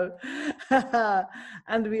we go.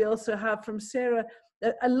 And we also have from Sarah,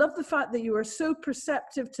 I love the fact that you are so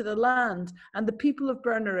perceptive to the land and the people of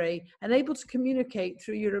Berneray and able to communicate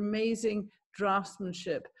through your amazing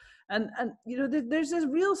draftsmanship. And you know, there's this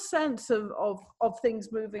real sense of things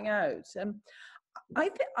moving out. And I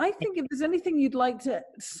think if there's anything you'd like to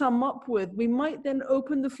sum up with, we might then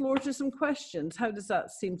open the floor to some questions. How does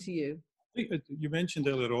that seem to you? I think you mentioned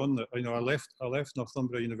earlier on that, you know, I left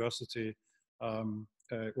Northumbria University, well,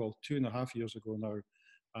 2.5 years ago now,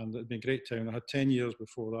 and it'd been a great time. I had 10 years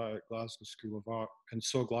before that at Glasgow School of Art, and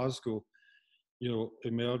saw Glasgow, you know,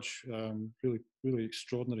 emerge, really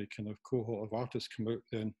extraordinary kind of cohort of artists come out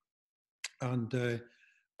then.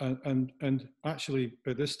 And actually,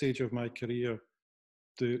 at this stage of my career,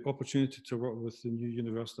 the opportunity to work with the new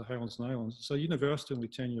University of Highlands and Islands. It's a university only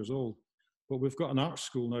 10 years old, but we've got an art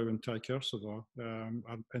school now in Tykersadar,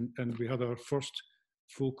 and we had our first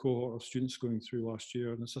full cohort of students going through last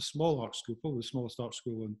year. And it's a small art school, probably the smallest art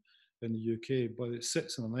school in the UK, but it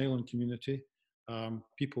sits in an island community.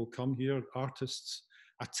 People come here, artists.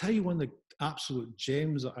 I tell you, one of the absolute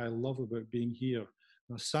gems that I love about being here,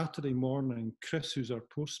 on a Saturday morning, Chris, who's our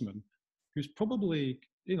postman, who's probably,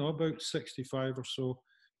 you know, about 65 or so,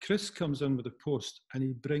 Chris comes in with a post and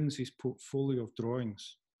he brings his portfolio of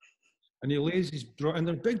drawings. And he lays his and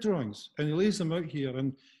they're big drawings, and he lays them out here,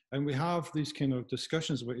 and we have these kind of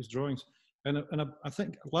discussions about his drawings. And I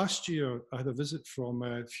think last year I had a visit from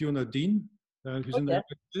Fiona Dean, who's in the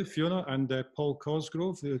Fiona, and Paul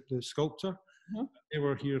Cosgrove, the sculptor. Mm-hmm. They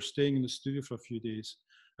were here staying in the studio for a few days.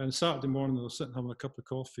 And Saturday morning they were sitting having a cup of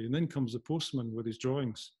coffee, and then comes the postman with his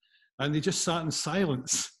drawings. And they just sat in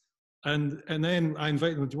silence. And then I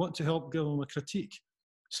invited them, do you want to help give them a critique?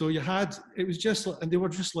 So it was just like, and they were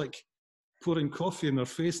just like pouring coffee in their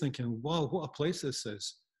face thinking, wow, what a place this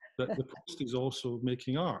is. That the post is also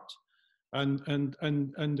making art. And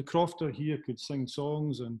the crofter here could sing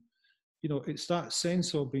songs, and you know, it's that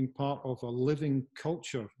sense of being part of a living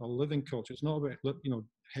culture. It's not about, you know,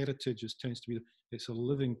 heritage. It tends to be, it's a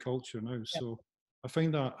living culture now. Yep. So I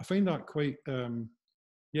find that quite,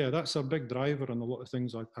 yeah, that's a big driver on a lot of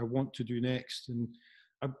things I want to do next. And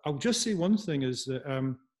I'll just say one thing is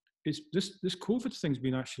that it's this COVID thing's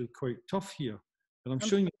been actually quite tough here. And I'm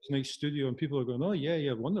showing you this nice studio, and people are going, oh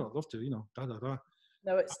yeah, wonder, I'd love to, you know, da da da.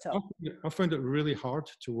 No, it's tough. I found it really hard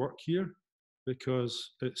to work here,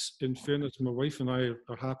 because it's, in fairness, my wife and I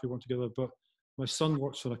are happy working together, but my son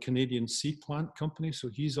works for a Canadian sea plant company, so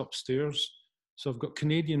he's upstairs. So I've got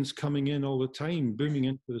Canadians coming in all the time, booming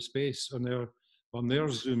into the space on their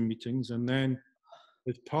Zoom meetings. And then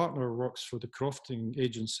his partner works for the crofting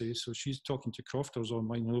agency, so she's talking to crofters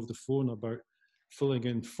online over the phone about filling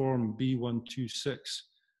in form B126.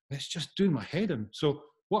 It's just doing my head in. So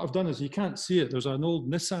what I've done is, you can't see it, there's an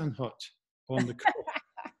old Nissan hut on the croft.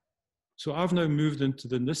 So I've now moved into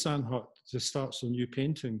the Nissan hut to start some new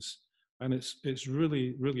paintings, and it's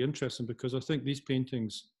really, really interesting, because I think these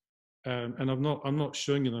paintings, and I'm not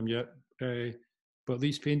showing you them yet, but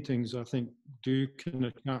these paintings I think do kind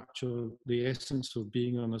of capture the essence of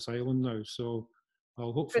being on this island now. So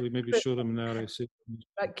I'll hopefully maybe show them in the RSA.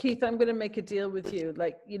 Keith, I'm going to make a deal with you.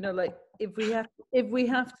 Like, you know, like if we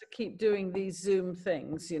have to keep doing these Zoom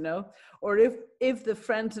things, you know, or if the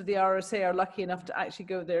friends of the RSA are lucky enough to actually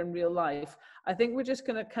go there in real life, I think we're just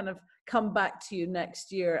going to kind of come back to you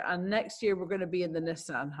next year. And next year we're going to be in the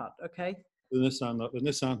Nissan hut. Okay. The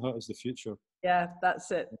Nissan hut is the future. Yeah,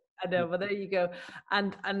 that's it. I know, but there you go.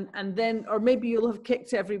 And then, or maybe you'll have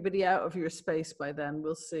kicked everybody out of your space by then.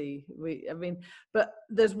 We'll see. I mean, but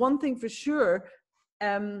there's one thing for sure.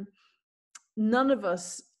 None of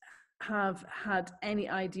us have had any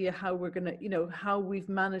idea how we're going to, you know, how we've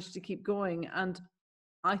managed to keep going. And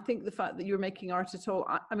I think the fact that you're making art at all,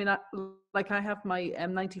 I mean, I have my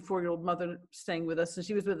 94-year-old mother staying with us, and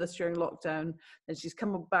she was with us during lockdown, and she's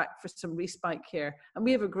come back for some respite care, and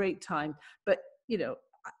we have a great time. But, you know,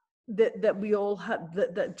 that we all had,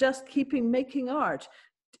 that just making art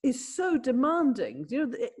is so demanding. You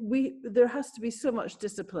know, there has to be so much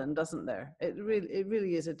discipline, doesn't there? It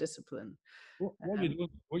really is a discipline. What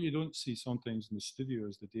you don't see sometimes in the studio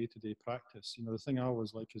is the day-to-day practice. You know, the thing I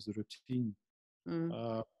always like is the routine.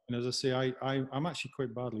 And as I say, I'm actually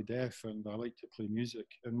quite badly deaf, and I like to play music,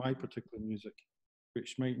 and my particular music,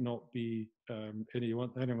 which might not be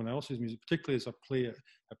anyone else's music, particularly as I play it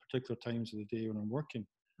at particular times of the day when I'm working.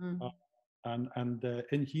 And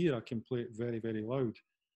in here I can play it very, very loud,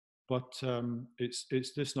 but it's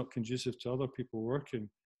just not conducive to other people working.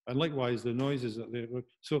 And likewise, the noises that they,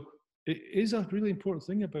 so it is a really important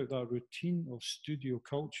thing about that routine of studio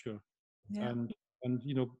culture. Yeah. And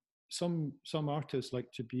you know, some artists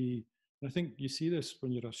like to be, I think you see this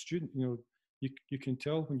when you're a student, you know, you can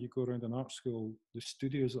tell when you go around an art school, the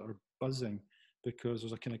studios that are buzzing, because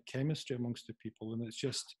there's a kind of chemistry amongst the people, and it's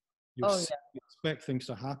just, you expect things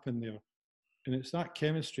to happen there. And it's that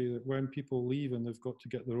chemistry that when people leave and they've got to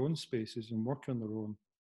get their own spaces and work on their own,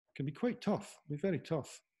 can be quite tough, be very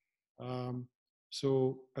tough.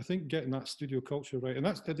 So I think getting that studio culture right, and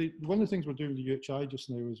that's one of the things we're doing with UHI just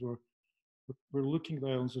now is we're looking at the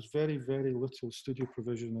islands. There's very, very little studio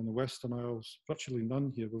provision in the Western Isles, virtually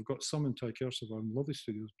none here. We've got some in Tykersiva and lovely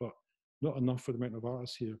studios, but not enough for the amount of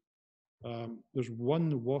artists here. There's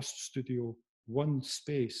one WASP studio, one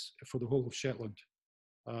space for the whole of Shetland,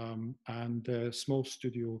 and a small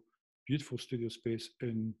studio, beautiful studio space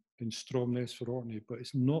in Stromness for Orkney, but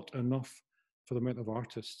it's not enough for the amount of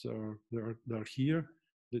artists that are here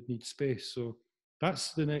that need space. So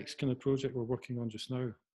that's the next kind of project we're working on just now.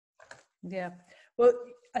 Yeah, well,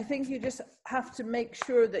 I think you just have to make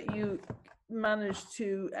sure that you manage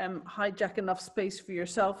to hijack enough space for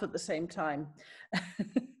yourself at the same time.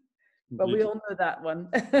 But we all know that one.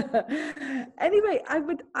 Anyway,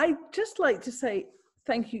 I'd just like to say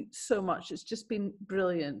thank you so much. It's just been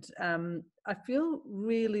brilliant. I feel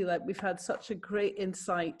really like we've had such a great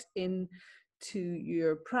insight into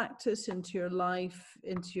your practice, into your life,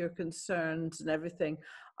 into your concerns and everything.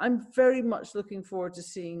 I'm very much looking forward to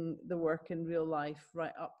seeing the work in real life,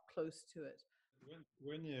 right up close to it.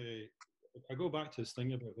 When I go back to this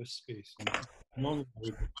thing about this space, normally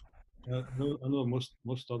I know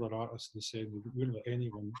most other artists the same. We wouldn't let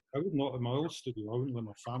anyone. I would not in my old studio. I wouldn't let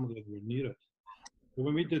my family anywhere near it. But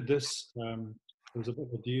when we did this, there was a bit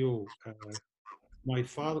of a deal.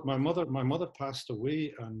 My mother passed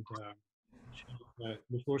away, and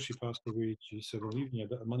before she passed away, she said, "I'll leave me a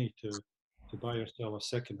bit of money to buy herself a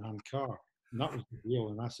second-hand car." And that was the deal.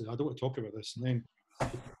 And I said, "I don't want to talk about this." And then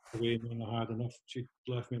she passed away, and then I had enough. She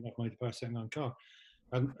left me enough money to buy a second-hand car,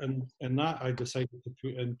 and that I decided to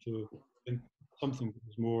put into something that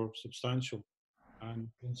was more substantial, and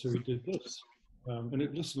so we did this. And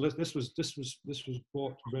this was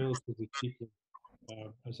bought relatively cheaply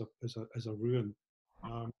as a ruin.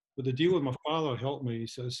 But the deal with my father helped me. He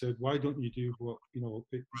said, "Why don't you do what,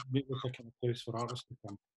 make this a kind of place for artists to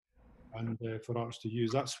come and for artists to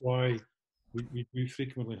use?" That's why we do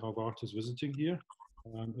frequently have artists visiting here.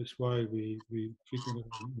 It's why we frequently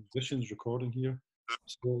have musicians recording here.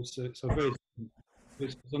 So it's a very,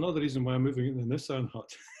 it's another reason why I'm moving into the Nissan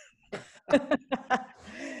hut.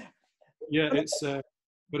 Yeah,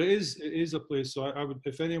 but it is a place. So I would,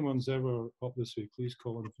 if anyone's ever up this way, please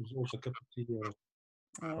call in. If there's also a cup of tea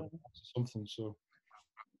or something. So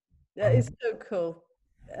that is so cool.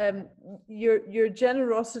 Your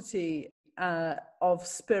generosity of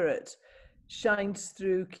spirit shines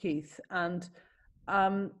through, Keith, and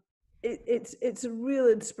it's a real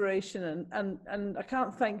inspiration. And I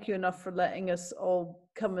can't thank you enough for letting us all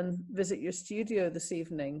come and visit your studio this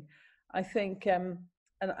evening. I think.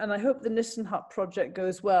 And I hope the Nissen Hut project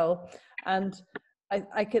goes well. And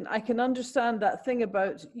I can understand that thing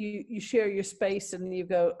about you share your space and you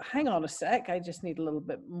go, hang on a sec, I just need a little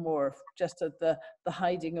bit more just at the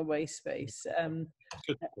hiding away space. I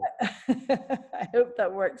hope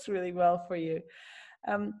that works really well for you.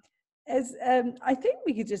 I think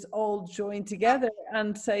we could just all join together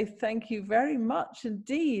and say thank you very much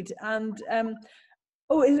indeed. And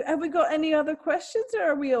have we got any other questions, or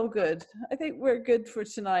are we all good? I think we're good for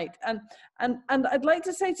tonight. And I'd like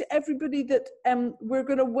to say to everybody that we're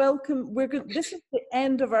going to welcome. This is the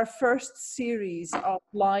end of our first series of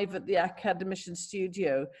Live at the Academicians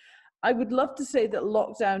Studio. I would love to say that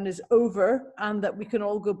lockdown is over and that we can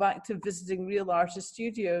all go back to visiting Real Artist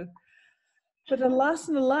Studio. But alas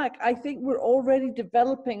and alack, I think we're already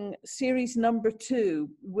developing series number 2,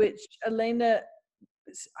 which Elena,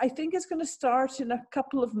 I think it's going to start in a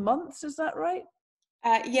couple of months. Is that right?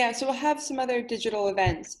 Yeah, so we'll have some other digital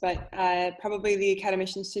events, but probably the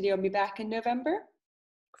Academicians Studio will be back in November.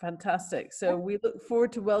 Fantastic. So we look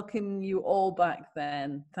forward to welcoming you all back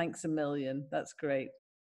then. Thanks a million. That's great.